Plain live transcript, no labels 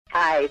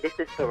Hi, this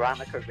is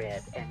Veronica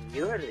Red, and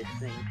you're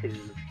listening to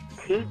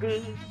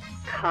TV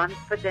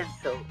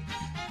Confidential.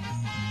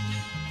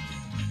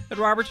 Ed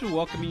Robertson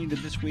welcoming you to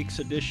this week's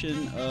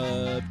edition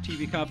of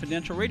TV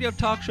Confidential, radio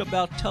talk show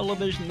about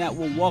television that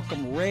will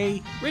welcome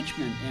Ray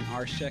Richmond in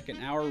our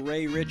second hour.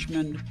 Ray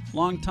Richmond,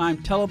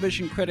 longtime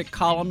television critic,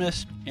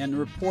 columnist, and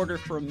reporter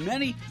for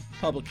many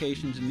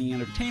publications in the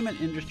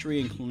entertainment industry,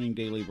 including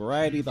Daily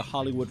Variety, The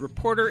Hollywood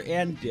Reporter,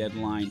 and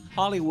Deadline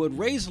Hollywood.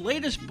 Ray's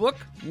latest book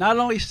not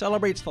only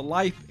celebrates the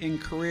life and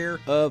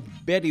career of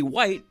Betty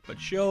White, but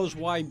shows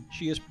why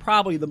she is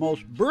probably the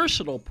most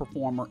versatile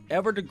performer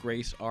ever to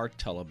grace our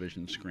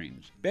television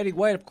screens. Betty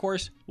White, of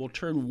course, will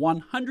turn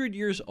 100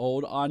 years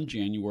old on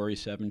January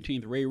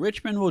 17th. Ray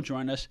Richmond will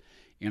join us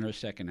in our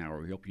second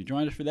hour. We hope you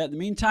join us for that. In the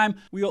meantime,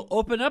 we'll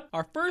open up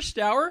our first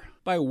hour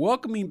by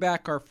welcoming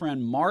back our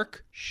friend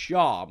Mark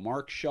Shaw.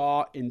 Mark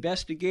Shaw,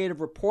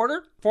 investigative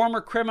reporter, former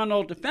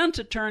criminal defense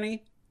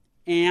attorney,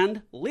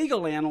 and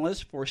legal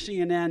analyst for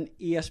CNN,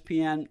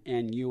 ESPN,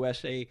 and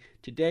USA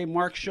Today.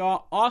 Mark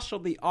Shaw, also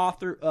the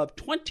author of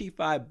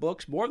 25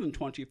 books, more than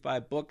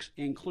 25 books,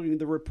 including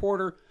The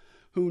Reporter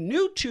Who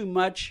Knew Too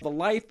Much, the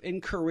life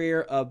and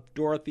career of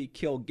Dorothy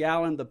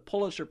Kilgallen, the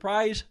Pulitzer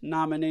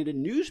Prize-nominated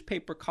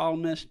newspaper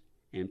columnist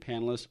and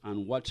panelist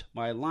on What's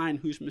My Line,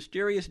 whose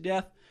mysterious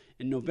death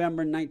in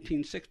November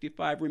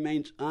 1965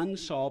 remains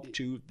unsolved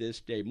to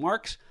this day.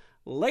 Mark's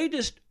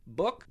latest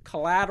book,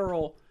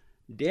 Collateral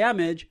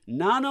Damage,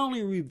 not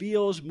only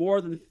reveals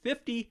more than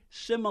 50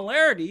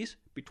 similarities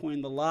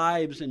between the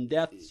lives and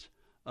deaths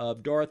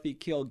of Dorothy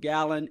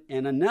Kilgallen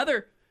and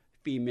another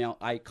female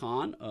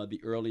icon of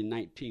the early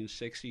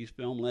 1960s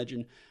film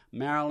legend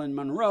Marilyn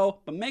Monroe,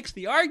 but makes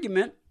the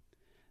argument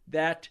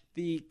that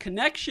the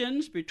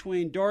connections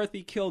between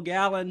Dorothy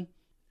Kilgallen,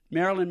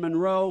 Marilyn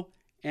Monroe,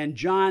 and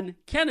John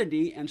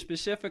Kennedy, and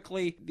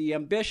specifically the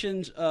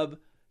ambitions of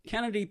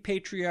Kennedy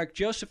patriarch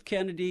Joseph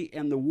Kennedy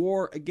and the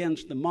war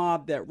against the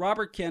mob that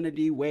Robert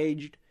Kennedy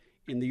waged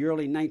in the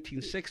early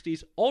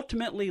 1960s,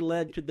 ultimately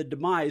led to the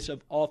demise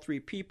of all three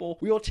people.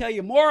 We will tell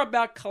you more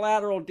about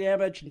Collateral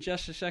Damage in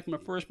just a second,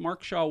 but first,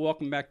 Mark Shaw,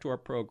 welcome back to our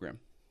program.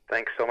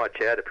 Thanks so much,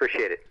 Ed.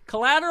 Appreciate it.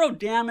 Collateral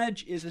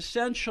Damage is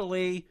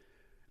essentially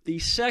the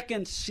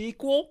second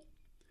sequel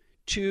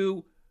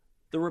to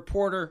The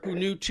Reporter Who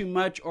Knew Too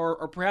Much,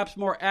 or perhaps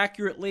more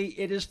accurately,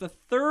 it is the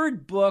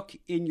third book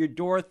in your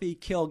Dorothy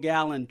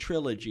Kilgallen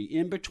trilogy.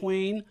 In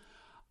between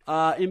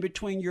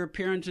your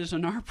appearances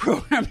on our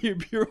program, you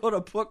wrote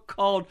a book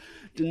called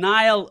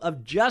Denial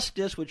of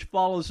Justice, which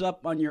follows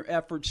up on your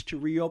efforts to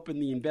reopen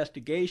the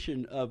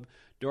investigation of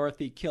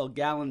Dorothy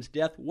Kilgallen's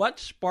death. What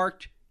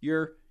sparked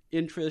your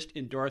interest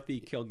in Dorothy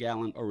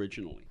Kilgallen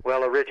originally?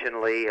 Well,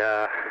 originally,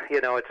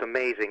 it's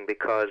amazing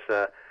because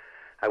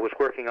I was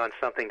working on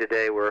something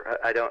today where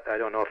I don't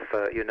know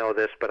if you know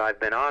this, but I've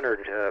been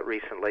honored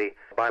recently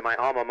by my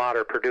alma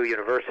mater, Purdue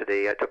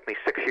University. It took me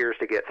 6 years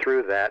to get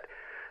through that.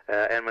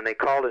 And when they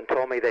called and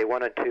told me they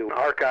wanted to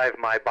archive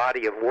my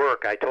body of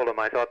work, I told them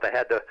I thought they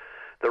had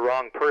the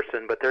wrong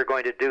person, but they're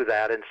going to do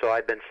that. And so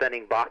I've been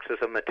sending boxes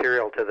of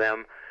material to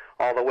them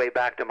all the way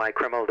back to my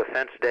criminal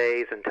defense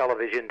days and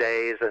television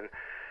days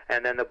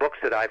and then the books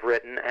that I've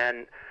written.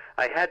 And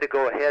I had to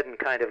go ahead and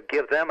kind of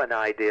give them an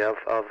idea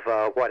of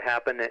what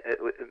happened,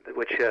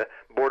 which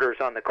borders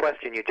on the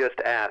question you just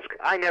asked.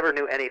 I never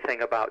knew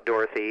anything about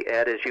Dorothy,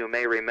 Ed, as you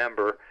may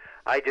remember.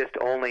 I just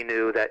only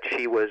knew that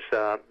she was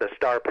the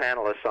star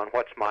panelist on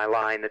What's My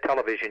Line, the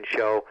television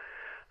show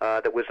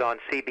that was on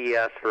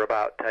CBS for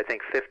about, I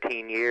think,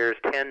 15 years.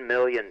 10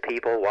 million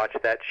people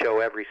watched that show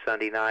every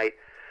Sunday night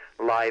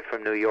live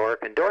from New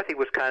York. And Dorothy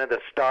was kind of the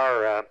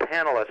star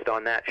panelist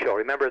on that show.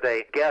 Remember,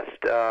 they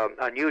guessed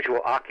unusual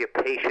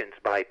occupations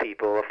by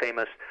people,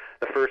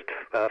 the first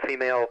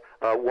female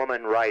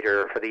woman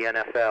writer for the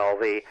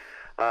NFL,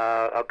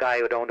 a guy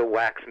who owned a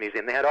wax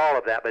museum. They had all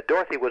of that, but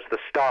Dorothy was the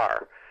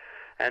star.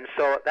 And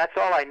so that's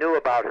all I knew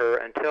about her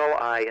until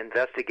I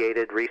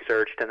investigated,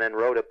 researched, and then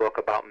wrote a book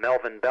about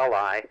Melvin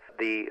Belli,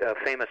 the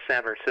famous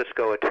San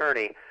Francisco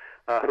attorney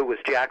who was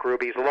Jack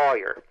Ruby's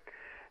lawyer.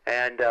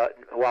 And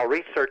while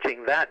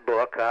researching that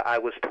book, I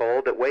was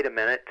told that, wait a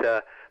minute,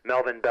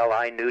 Melvin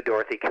Belli knew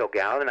Dorothy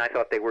Kilgallen, and I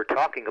thought they were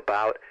talking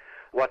about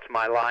What's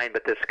My Line,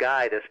 but this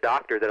guy, this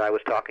doctor that I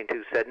was talking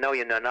to said, no,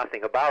 you know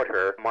nothing about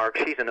her, Mark.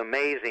 She's an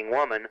amazing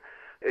woman.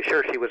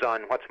 Sure, she was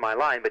on What's My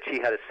Line, but she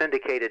had a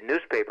syndicated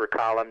newspaper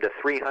column to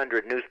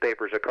 300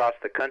 newspapers across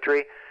the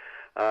country.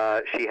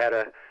 She had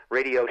a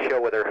radio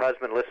show with her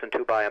husband listened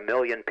to by 1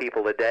 million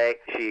people a day.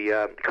 She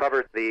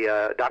covered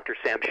the Dr.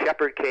 Sam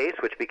Shepard case,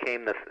 which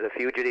became the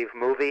Fugitive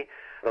movie,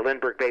 the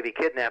Lindbergh baby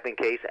kidnapping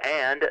case,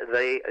 and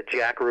the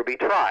Jack Ruby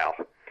trial.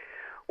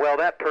 Well,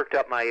 that perked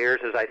up my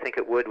ears, as I think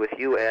it would with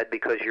you, Ed,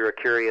 because you're a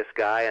curious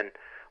guy and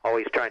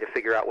always trying to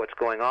figure out what's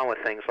going on with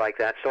things like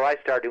that. So I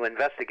started to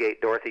investigate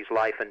Dorothy's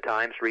life and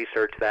times,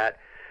 research that.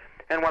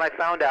 And what I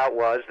found out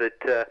was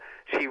that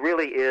she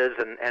really is,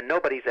 and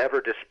nobody's ever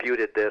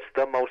disputed this,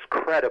 the most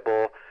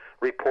credible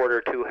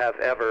reporter to have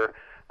ever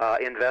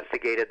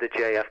investigated the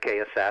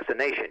JFK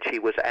assassination. She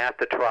was at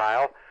the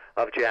trial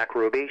of Jack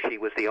Ruby. She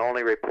was the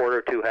only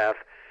reporter to have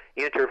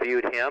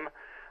interviewed him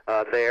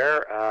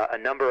there. A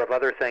number of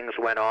other things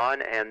went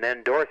on, and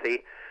then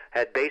Dorothy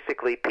had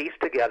basically pieced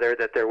together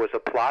that there was a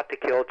plot to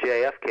kill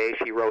JFK.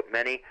 She wrote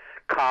many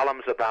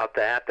columns about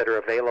that are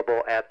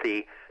available at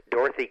the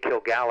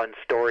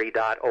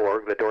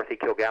DorothyKilgallenStory.org, the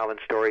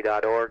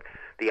DorothyKilgallenStory.org.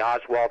 The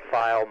Oswald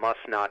File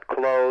Must Not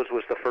Close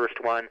was the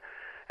first one.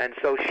 And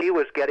so she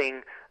was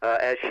getting,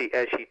 as she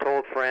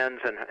told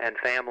friends and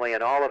family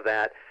and all of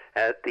that,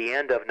 at the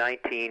end of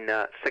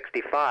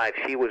 1965,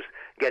 she was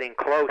getting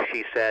close,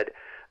 she said,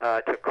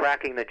 to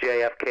cracking the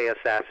JFK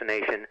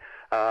assassination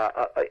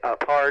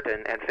apart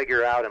and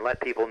figure out and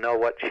let people know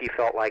what she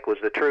felt like was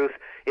the truth.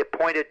 It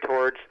pointed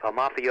towards a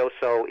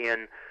mafioso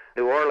in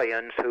New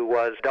Orleans who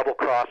was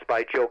double-crossed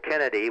by Joe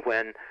Kennedy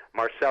when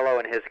Marcello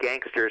and his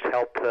gangsters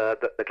helped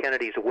the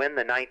Kennedys win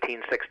the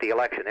 1960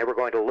 election. They were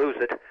going to lose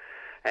it,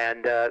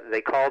 and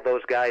they called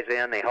those guys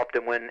in. They helped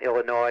them win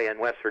Illinois and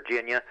West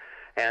Virginia,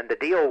 and the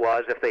deal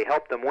was if they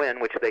helped them win,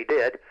 which they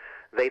did,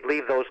 they'd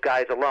leave those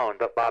guys alone.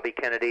 But Bobby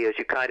Kennedy, as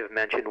you kind of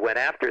mentioned, went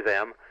after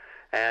them,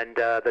 and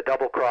the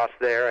double cross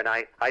there. And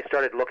I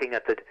started looking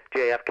at the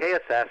JFK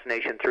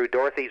assassination through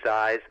Dorothy's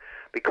eyes,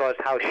 because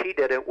how she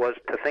did it was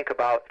to think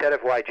about, instead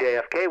of why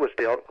JFK was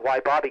killed,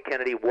 why Bobby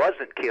Kennedy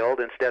wasn't killed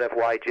instead of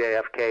why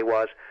JFK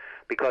was,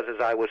 because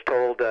as I was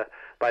told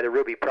by the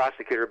Ruby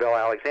prosecutor, Bill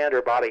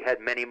Alexander, Bobby had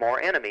many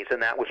more enemies,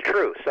 and that was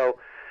true. So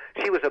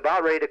she was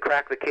about ready to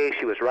crack the case.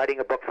 She was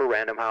writing a book for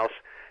Random House,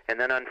 and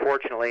then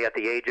unfortunately at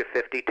the age of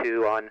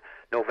 52, on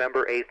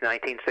November 8th,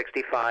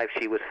 1965,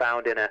 she was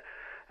found in a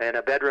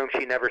bedroom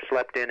she never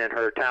slept in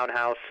her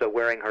townhouse,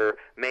 wearing her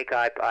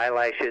makeup,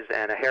 eyelashes,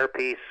 and a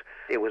hairpiece.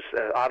 It was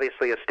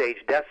obviously a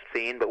staged death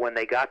scene, but when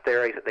they got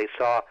there, they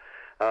saw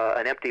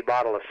an empty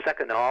bottle of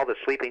Seconal, the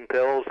sleeping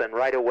pills, and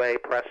right away,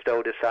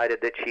 presto,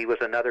 decided that she was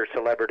another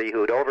celebrity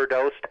who had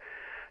overdosed,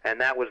 and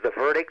that was the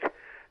verdict,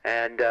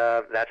 and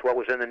that's what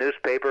was in the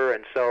newspaper.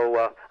 And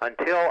so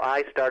until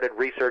I started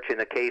researching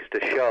the case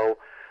to show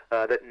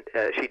that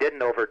she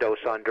didn't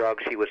overdose on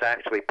drugs, she was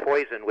actually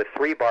poisoned with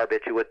 3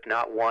 barbiturates,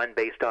 not one,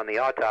 based on the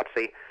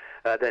autopsy,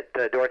 that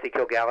Dorothy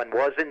Kilgallen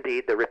was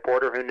indeed the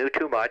reporter who knew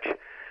too much,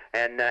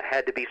 and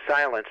had to be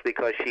silenced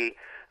because she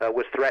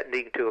was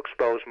threatening to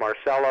expose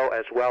Marcello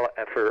as well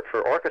for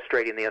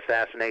orchestrating the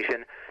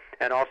assassination,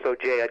 and also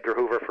J. Edgar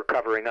Hoover for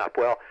covering up.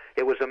 Well,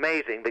 it was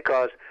amazing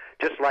because,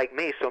 just like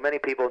me, so many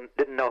people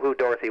didn't know who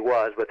Dorothy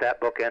was, but that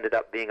book ended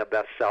up being a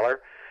bestseller.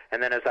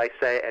 And then, as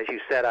you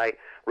said, I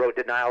wrote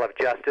Denial of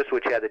Justice,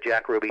 which had the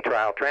Jack Ruby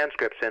trial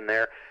transcripts in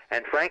there.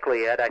 And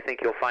frankly, Ed, I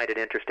think you'll find it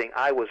interesting.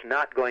 I was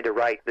not going to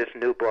write this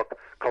new book,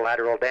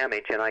 Collateral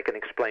Damage, and I can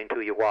explain to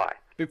you why.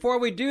 Before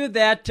we do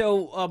that,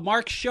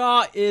 Mark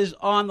Shaw is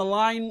on the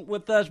line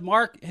with us.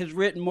 Mark has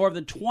written more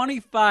than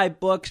 25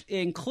 books,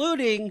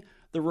 including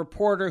The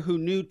Reporter Who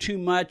Knew Too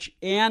Much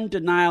and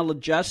Denial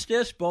of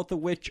Justice, both of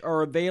which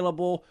are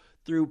available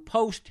through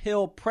Post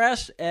Hill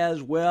Press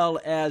as well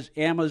as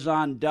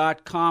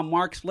Amazon.com.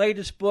 Mark's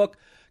latest book,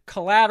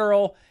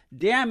 Collateral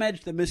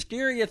Damage, The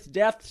Mysterious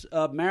Deaths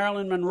of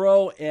Marilyn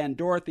Monroe and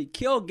Dorothy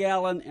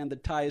Kilgallen and the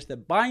Ties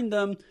That Bind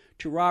Them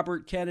to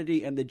Robert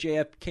Kennedy and the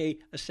JFK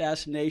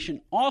Assassination.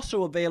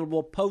 Also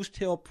available, Post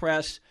Hill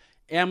Press,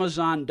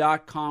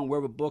 Amazon.com,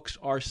 where the books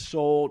are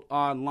sold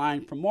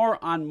online. For more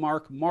on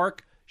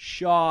Mark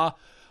Shaw,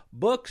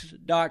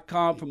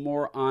 Books.com for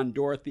more on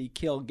Dorothy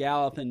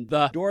Kilgallen,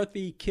 the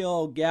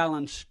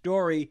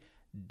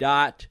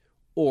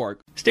DorothyKilgallenStory.org.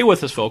 Stay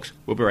with us, folks.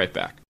 We'll be right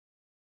back.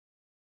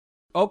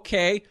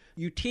 Okay,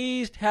 you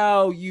teased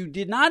how you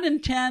did not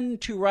intend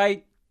to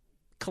write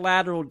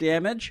Collateral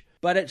Damage,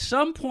 but at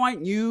some point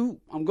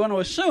I'm going to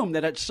assume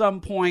that at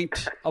some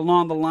point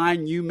along the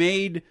line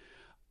you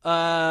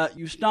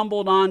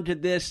stumbled onto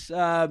this,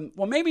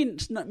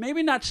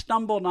 maybe not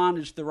stumbled on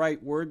is the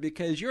right word,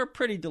 because you're a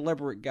pretty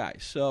deliberate guy.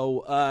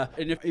 So,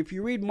 and if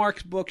you read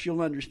Mark's books,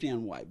 you'll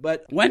understand why.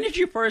 But when did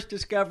you first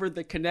discover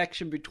the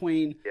connection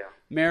between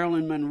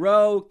Marilyn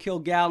Monroe,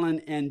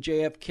 Kilgallen, and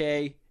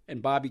JFK and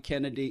Bobby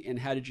Kennedy, and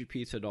how did you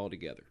piece it all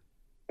together?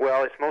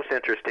 Well, it's most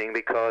interesting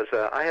because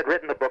I had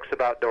written the books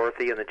about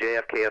Dorothy and the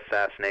JFK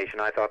assassination.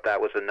 I thought that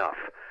was enough.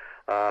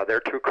 They're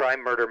true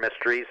crime murder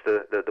mysteries,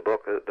 the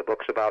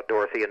books about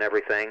Dorothy and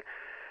everything.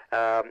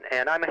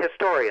 And I'm a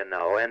historian,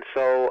 though, and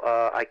so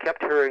I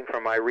kept hearing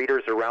from my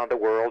readers around the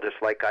world,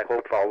 just like I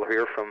hope I'll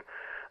hear from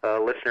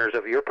listeners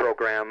of your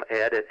program,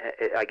 Ed.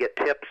 I get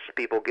tips,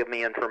 people give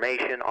me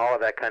information, all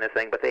of that kind of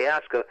thing, but they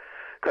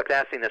kept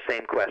asking the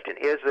same question.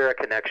 Is there a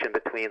connection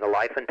between the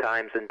life and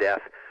times and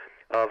death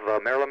of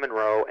Marilyn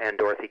Monroe and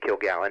Dorothy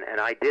Kilgallen?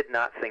 And I did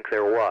not think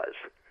there was.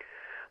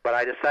 But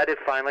I decided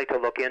finally to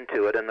look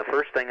into it, and the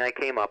first thing I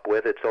came up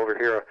with, it's over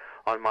here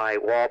on my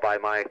wall by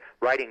my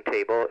writing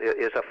table,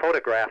 is a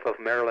photograph of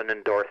Marilyn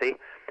and Dorothy.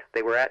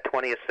 They were at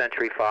 20th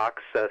Century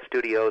Fox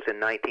Studios in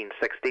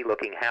 1960,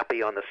 looking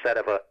happy on the set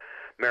of a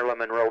Marilyn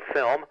Monroe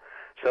film.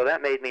 So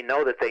that made me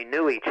know that they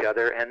knew each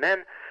other, and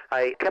then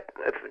I kept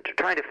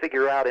trying to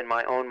figure out in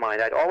my own mind.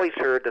 I'd always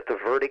heard that the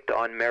verdict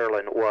on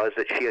Marilyn was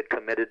that she had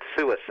committed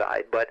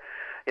suicide, but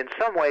in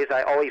some ways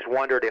I always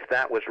wondered if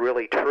that was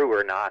really true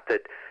or not,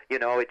 that,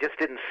 it just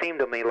didn't seem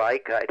to me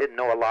like, I didn't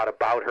know a lot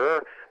about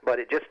her, but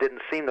it just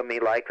didn't seem to me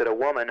like that a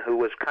woman who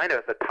was kind of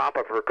at the top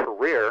of her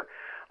career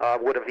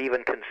would have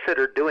even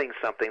considered doing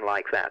something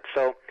like that.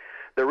 So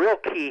the real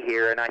key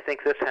here, and I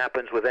think this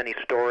happens with any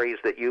stories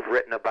that you've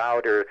written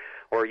about,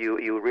 or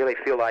you really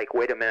feel like,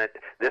 wait a minute,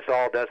 this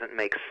all doesn't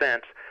make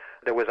sense.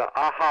 There was an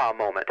aha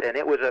moment, and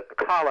it was a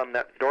column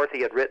that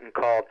Dorothy had written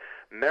called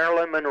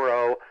Marilyn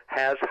Monroe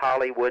Has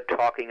Hollywood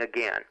Talking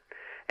Again.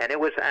 And it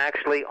was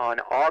actually on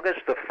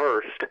August the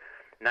 1st,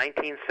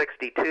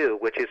 1962,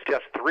 which is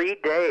just 3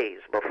 days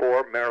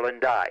before Marilyn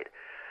died.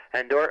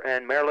 And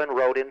Marilyn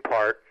wrote in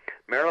part,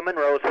 Marilyn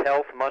Monroe's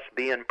health must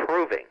be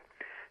improving.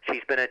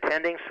 She's been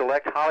attending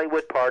select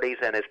Hollywood parties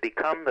and has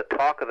become the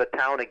talk of the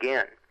town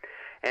again.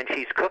 And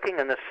she's cooking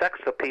in the sex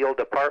appeal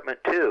department,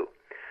 too.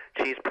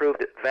 She's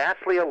proved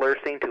vastly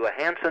alluring to a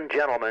handsome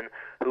gentleman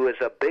who is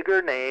a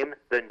bigger name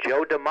than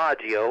Joe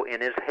DiMaggio in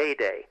his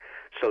heyday.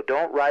 So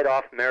don't write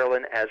off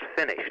Marilyn as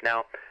finished.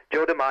 Now,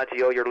 Joe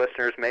DiMaggio, your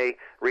listeners may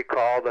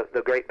recall,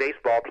 the great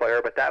baseball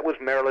player, but that was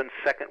Marilyn's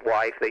second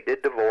wife. They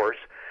did divorce.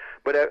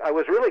 But I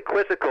was really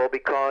quizzical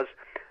because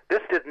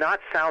this did not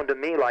sound to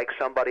me like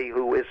somebody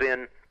who is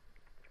in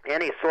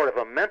any sort of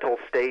a mental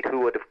state who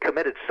would have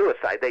committed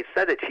suicide. They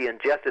said that she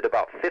ingested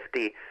about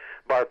 50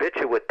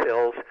 barbiturate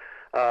pills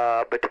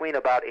between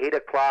about 8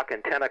 o'clock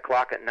and 10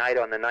 o'clock at night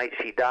on the night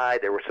she died.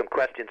 There were some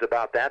questions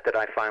about that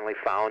I finally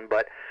found,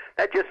 but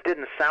that just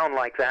didn't sound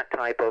like that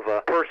type of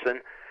a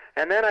person.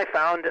 And then I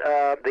found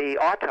the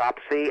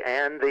autopsy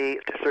and the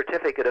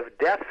certificate of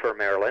death for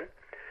Marilyn,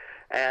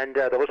 and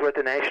those were at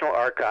the National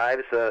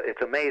Archives.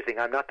 It's amazing.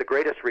 I'm not the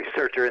greatest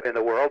researcher in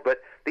the world, but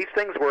these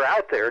things were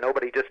out there.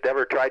 Nobody just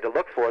ever tried to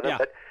look for them. Yeah.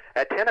 But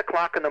at 10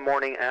 o'clock in the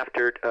morning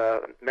after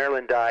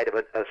Marilyn died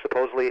of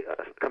supposedly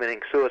committing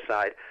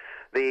suicide,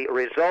 the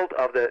result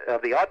of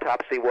the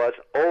autopsy was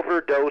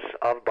overdose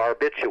of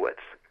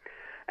barbiturates.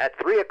 At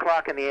 3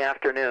 o'clock in the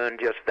afternoon,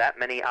 just that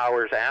many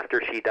hours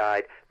after she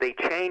died, they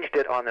changed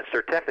it on the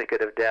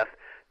certificate of death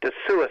to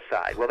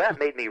suicide. Well, that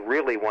made me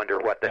really wonder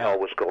what the hell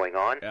was going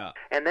on. Yeah.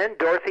 And then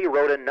Dorothy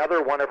wrote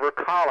another one of her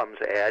columns,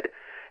 Ed,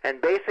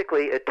 and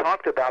basically it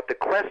talked about the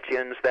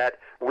questions that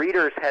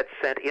readers had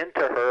sent into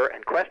her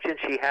and questions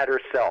she had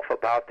herself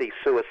about the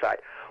suicide.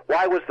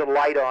 Why was the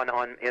light on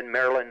in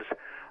Marilyn's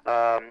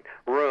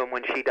room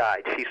when she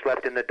died? She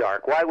slept in the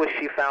dark. Why was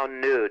she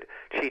found nude?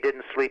 She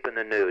didn't sleep in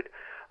the nude.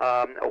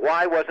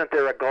 Why wasn't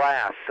there a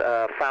glass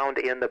found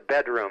in the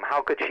bedroom?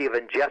 How could she have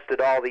ingested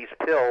all these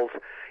pills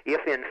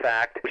if, in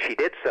fact, she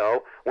did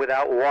so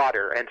without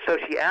water? And so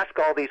she asked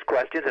all these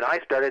questions, and I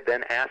started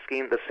then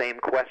asking the same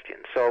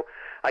questions. So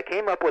I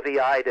came up with the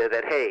idea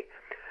that, hey,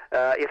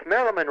 if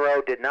Marilyn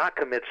Monroe did not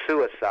commit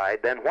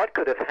suicide, then what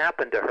could have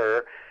happened to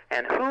her,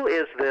 and who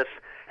is this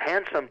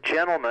handsome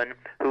gentleman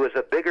who is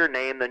a bigger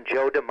name than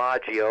Joe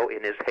DiMaggio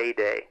in his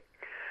heyday?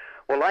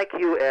 Well, like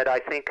you, Ed, I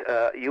think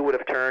you would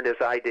have turned, as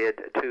I did,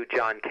 to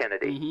John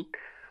Kennedy,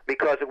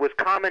 because it was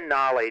common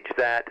knowledge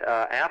that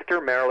after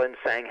Marilyn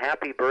sang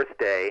Happy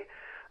Birthday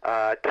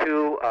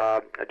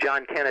to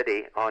John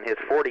Kennedy on his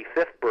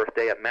 45th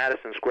birthday at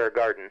Madison Square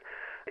Garden,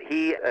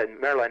 he and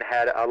Marilyn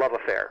had a love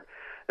affair.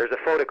 There's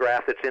a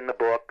photograph that's in the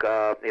book.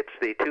 It's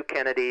the two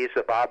Kennedys,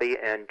 Bobby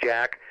and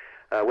Jack,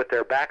 with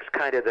their backs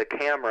kind of the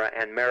camera,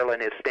 and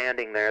Marilyn is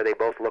standing there. They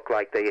both look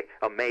like they're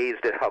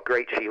amazed at how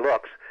great she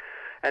looks.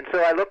 And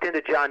so I looked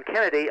into John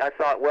Kennedy. I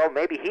thought, well,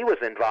 maybe he was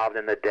involved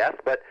in the death,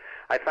 but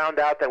I found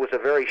out that was a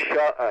very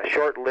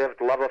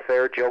short-lived love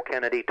affair. Joe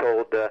Kennedy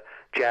told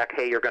Jack,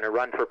 hey, you're going to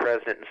run for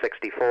president in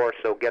 '64,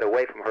 so get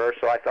away from her.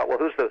 So I thought, well,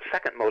 who's the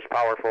second most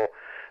powerful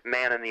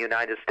man in the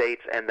United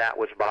States? And that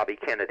was Bobby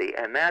Kennedy.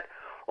 And that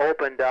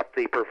opened up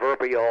the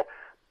proverbial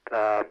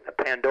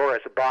Pandora's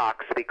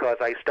box, because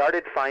I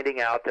started finding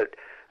out that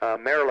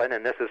Marilyn,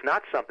 and this is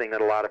not something that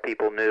a lot of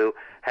people knew,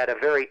 had a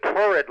very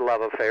torrid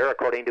love affair,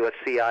 according to a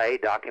CIA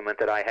document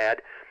that I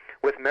had,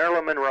 with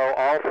Marilyn Monroe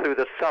all through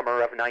the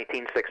summer of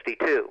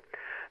 1962.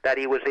 That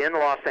he was in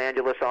Los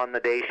Angeles on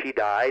the day she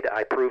died.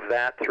 I proved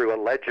that through a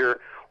ledger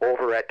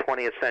over at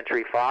 20th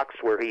Century Fox,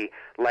 where he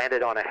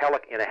landed on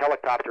in a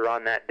helicopter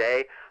on that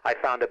day. I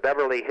found a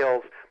Beverly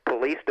Hills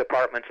Police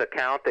Department's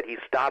account that he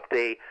stopped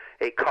a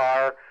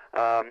car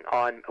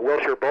on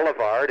Wilshire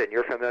Boulevard, and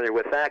you're familiar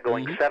with that,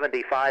 going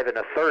 75 in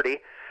a 30,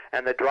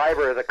 and the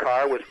driver of the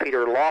car was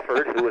Peter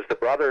Lawford, who was the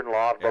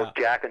brother-in-law of both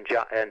Jack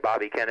and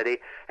Bobby Kennedy,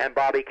 and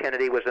Bobby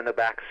Kennedy was in the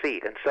back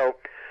seat. And so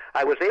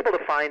I was able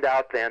to find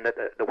out then that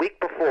the week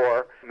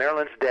before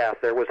Marilyn's death,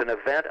 there was an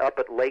event up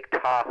at Lake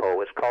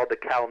Tahoe. It's called the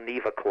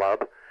Calneva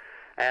Club,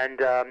 and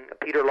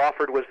Peter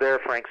Lawford was there,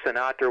 Frank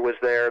Sinatra was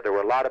there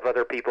were a lot of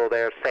other people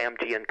there, Sam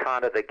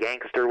Giancana, the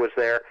gangster, was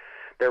there.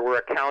 There were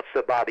accounts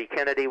that Bobby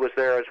Kennedy was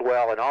there as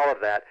well, and all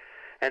of that.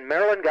 And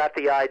Marilyn got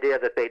the idea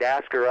that they'd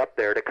ask her up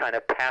there to kind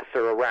of pass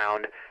her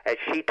around, as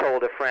she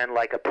told a friend,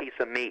 like a piece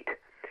of meat.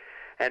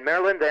 And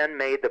Marilyn then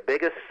made the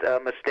biggest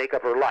mistake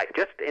of her life.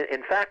 Just,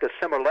 in fact, a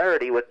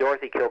similarity with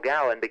Dorothy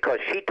Kilgallen, because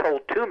she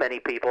told too many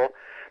people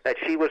that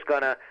she was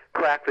going to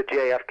crack the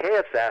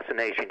JFK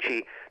assassination.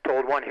 She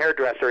told one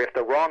hairdresser, if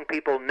the wrong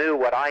people knew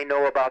what I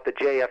know about the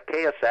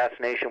JFK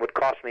assassination, it would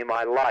cost me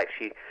my life.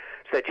 She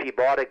said she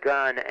bought a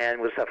gun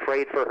and was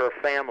afraid for her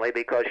family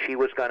because she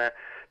was going to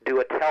do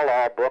a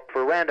tell-all book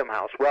for Random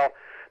House. Well,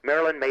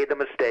 Marilyn made the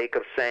mistake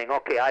of saying,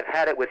 okay, I've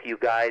had it with you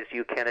guys,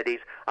 you Kennedys.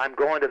 I'm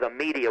going to the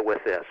media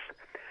with this.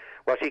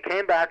 Well, she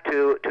came back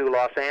to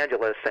Los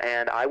Angeles,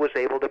 and I was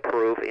able to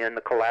prove in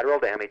the Collateral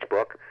Damage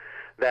book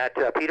that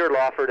Peter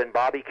Lawford and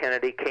Bobby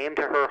Kennedy came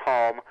to her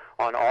home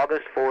on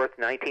August 4th,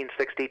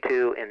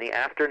 1962 in the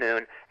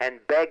afternoon and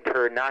begged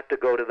her not to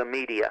go to the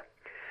media.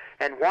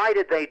 And why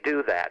did they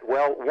do that?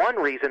 Well, one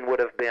reason would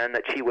have been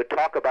that she would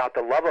talk about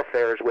the love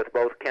affairs with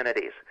both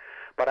Kennedys.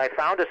 But I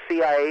found a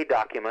CIA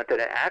document that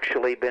had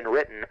actually been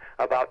written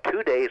about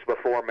 2 days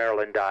before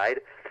Marilyn died.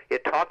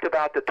 It talked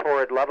about the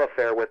torrid love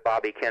affair with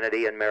Bobby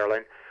Kennedy and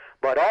Marilyn,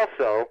 but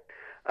also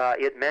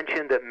it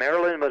mentioned that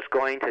Marilyn was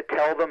going to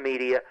tell the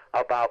media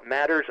about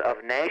matters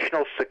of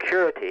national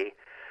security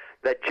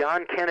that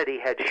John Kennedy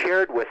had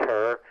shared with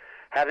her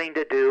having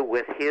to do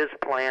with his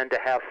plan to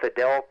have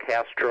Fidel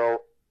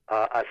Castro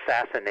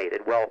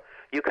assassinated. Well,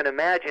 you can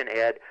imagine,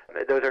 Ed,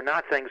 those are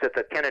not things that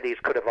the Kennedys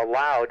could have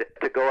allowed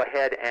to go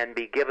ahead and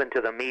be given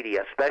to the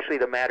media, especially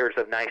the matters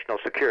of national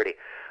security.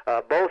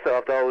 Both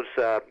of those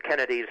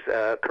Kennedys'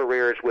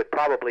 careers would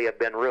probably have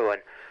been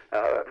ruined.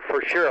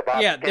 For sure,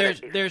 Bob. Yeah,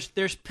 Kennedy.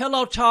 there's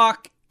pillow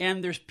talk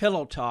and there's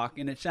pillow talk,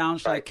 and it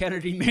sounds like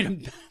Kennedy made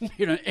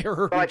an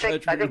error. Well, I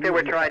think they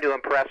were trying to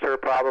impress her,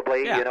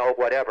 probably,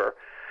 whatever.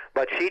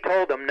 But she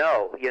told them,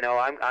 no,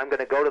 I'm going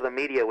to go to the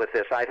media with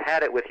this. I've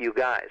had it with you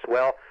guys.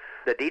 Well,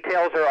 the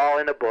details are all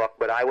in the book,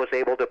 but I was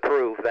able to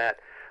prove that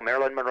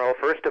Marilyn Monroe,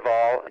 first of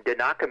all, did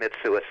not commit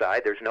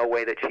suicide. There's no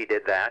way that she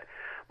did that.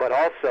 But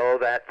also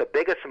that the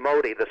biggest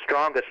motive, the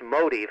strongest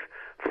motive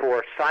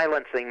for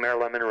silencing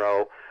Marilyn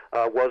Monroe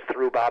was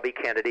through Bobby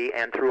Kennedy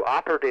and through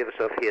operatives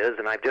of his,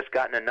 and I've just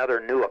gotten another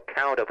new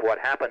account of what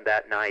happened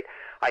that night.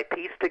 I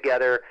pieced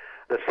together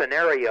the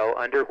scenario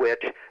under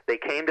which they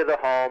came to the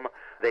home,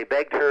 they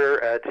begged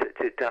her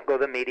to not go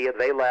to the media,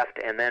 they left,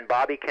 and then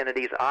Bobby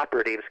Kennedy's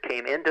operatives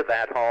came into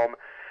that home,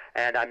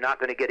 and I'm not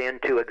going to get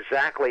into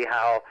exactly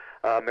how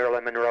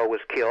Marilyn Monroe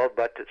was killed,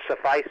 but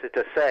suffice it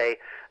to say,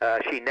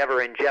 she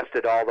never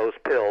ingested all those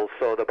pills,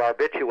 so the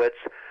barbiturates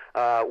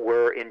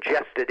were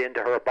ingested into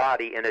her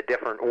body in a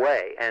different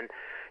way. And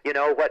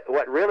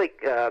what really,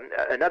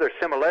 another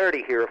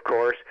similarity here, of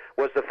course,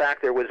 was the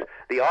fact there was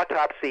the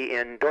autopsy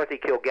in Dorothy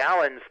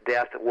Kilgallen's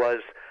death was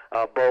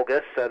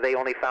bogus. They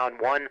only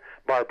found one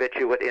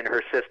barbiturate in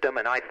her system,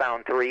 and I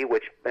found three,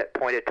 which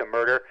pointed to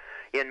murder.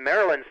 In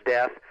Marilyn's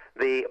death,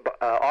 the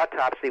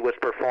autopsy was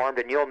performed,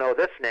 and you'll know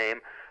this name,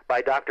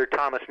 by Dr.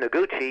 Thomas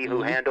Noguchi,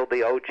 who handled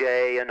the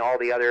O.J. and all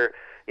the other,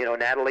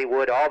 Natalie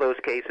Wood, all those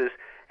cases.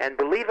 And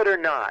believe it or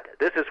not,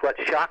 this is what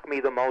shocked me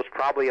the most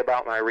probably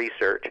about my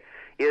research,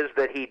 is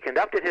that he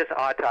conducted his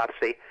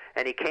autopsy,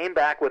 and he came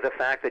back with the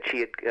fact that she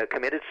had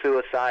committed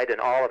suicide and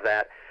all of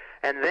that.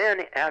 And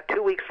then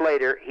 2 weeks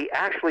later, he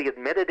actually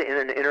admitted in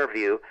an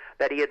interview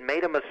that he had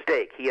made a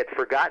mistake. He had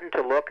forgotten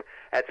to look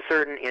at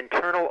certain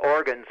internal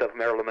organs of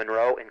Marilyn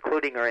Monroe,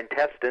 including her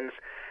intestines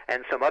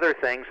and some other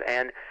things,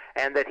 and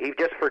that he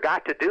just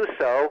forgot to do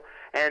so.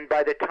 And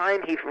by the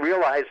time he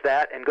realized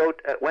that and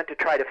went to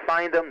try to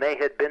find them, they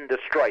had been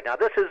destroyed. Now,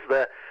 this is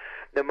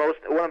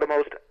one of the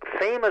most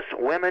famous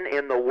women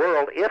in the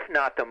world, if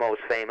not the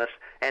most famous,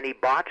 and he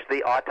botched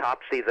the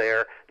autopsy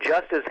there,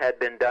 just as had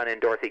been done in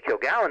Dorothy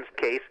Kilgallen's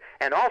case,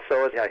 and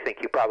also, as I think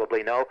you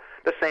probably know,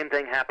 the same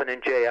thing happened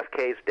in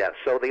JFK's death.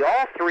 So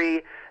all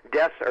three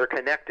deaths are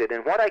connected,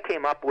 and what I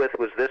came up with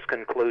was this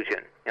conclusion,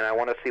 and I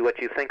want to see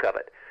what you think of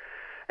it.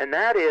 And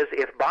that is,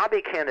 if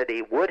Bobby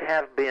Kennedy would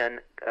have been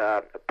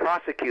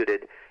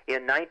prosecuted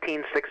in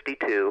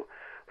 1962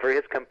 for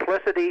his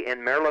complicity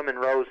in Marilyn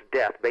Monroe's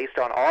death, based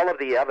on all of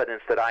the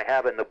evidence that I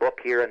have in the book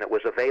here and that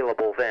was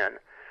available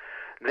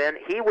then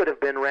he would have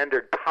been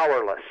rendered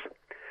powerless.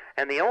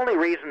 And the only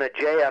reason that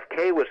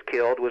JFK was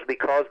killed was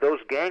because those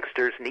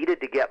gangsters needed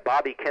to get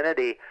Bobby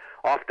Kennedy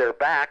off their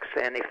backs,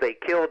 and if they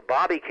killed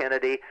Bobby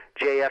Kennedy,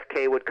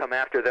 JFK would come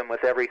after them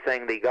with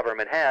everything the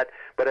government had.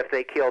 But if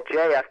they killed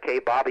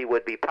JFK, Bobby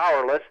would be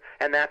powerless,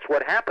 and that's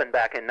what happened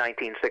back in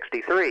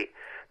 1963.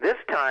 This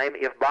time,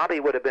 if Bobby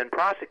would have been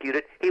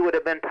prosecuted, he would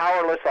have been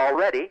powerless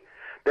already.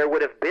 There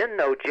would have been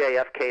no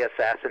JFK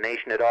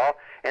assassination at all,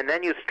 and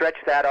then you stretch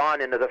that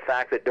on into the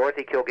fact that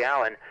Dorothy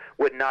Kilgallen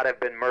would not have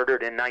been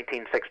murdered in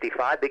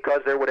 1965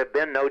 because there would have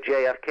been no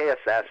JFK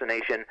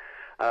assassination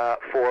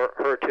for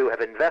her to have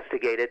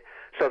investigated.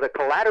 So the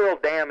collateral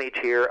damage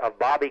here of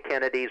Bobby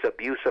Kennedy's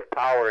abuse of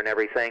power and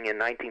everything in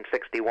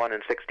 1961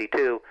 and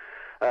 62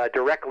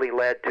 directly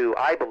led to,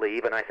 I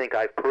believe, and I think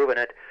I've proven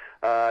it,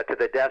 to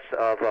the deaths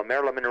of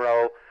Marilyn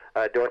Monroe,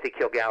 Dorothy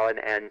Kilgallen,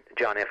 and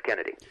John F.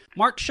 Kennedy.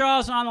 Mark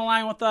Shaw's on the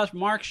line with us.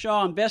 Mark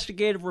Shaw,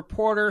 investigative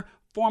reporter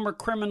former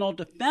criminal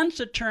defense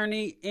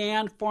attorney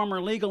and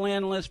former legal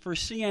analyst for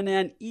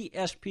CNN,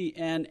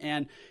 ESPN,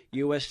 and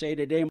USA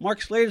Today.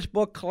 Mark's latest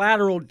book,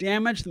 Collateral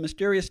Damage, The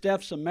Mysterious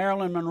Deaths of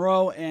Marilyn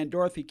Monroe and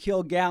Dorothy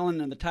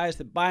Kilgallen and the Ties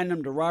That Bind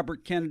Them to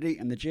Robert Kennedy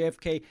and the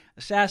JFK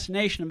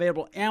Assassination,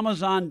 available at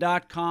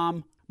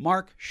Amazon.com,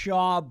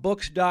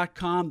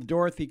 MarkShawBooks.com,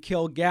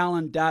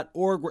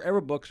 DorothyKilgallen.org,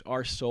 wherever books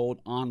are sold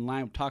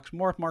online. We'll talk some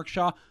more with Mark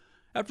Shaw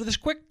after this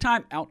quick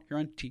time out here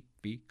on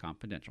TV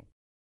Confidential.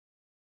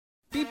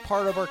 Be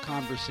part of our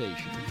conversation.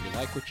 If you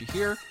like what you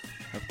hear,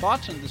 have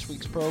thoughts on this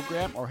week's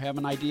program, or have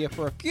an idea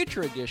for a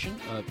future edition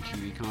of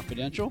TV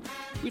Confidential,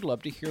 we'd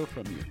love to hear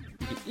from you.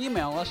 You can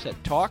email us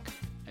at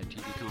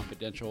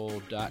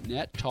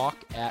talk@tvconfidential.net,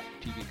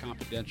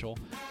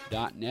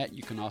 talk@tvconfidential.net.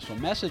 You can also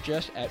message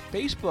us at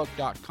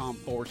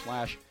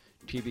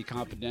facebook.com/TV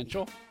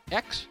Confidential,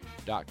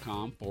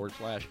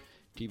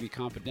 x.com/TV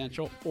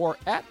Confidential, or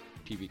at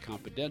TV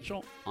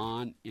Confidential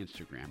on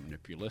Instagram. And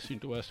if you're listening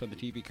to us on the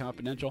TV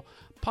Confidential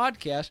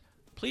podcast,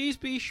 please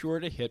be sure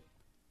to hit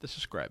the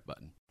subscribe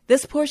button.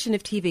 This portion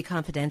of TV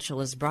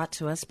Confidential is brought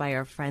to us by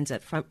our friends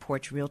at Front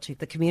Porch Realty,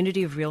 the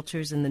community of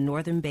realtors in the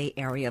Northern Bay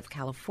area of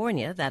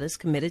California that is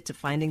committed to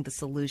finding the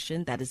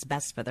solution that is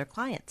best for their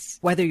clients.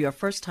 Whether you're a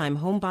first-time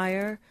home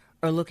buyer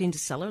or looking to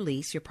sell or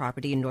lease your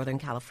property in Northern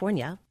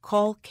California,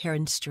 call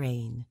Karen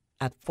Strain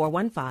at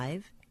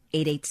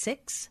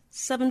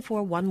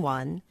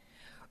 415-886-7411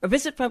 or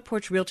visit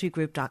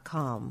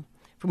frontporchrealtygroup.com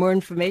for more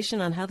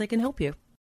information on how they can help you.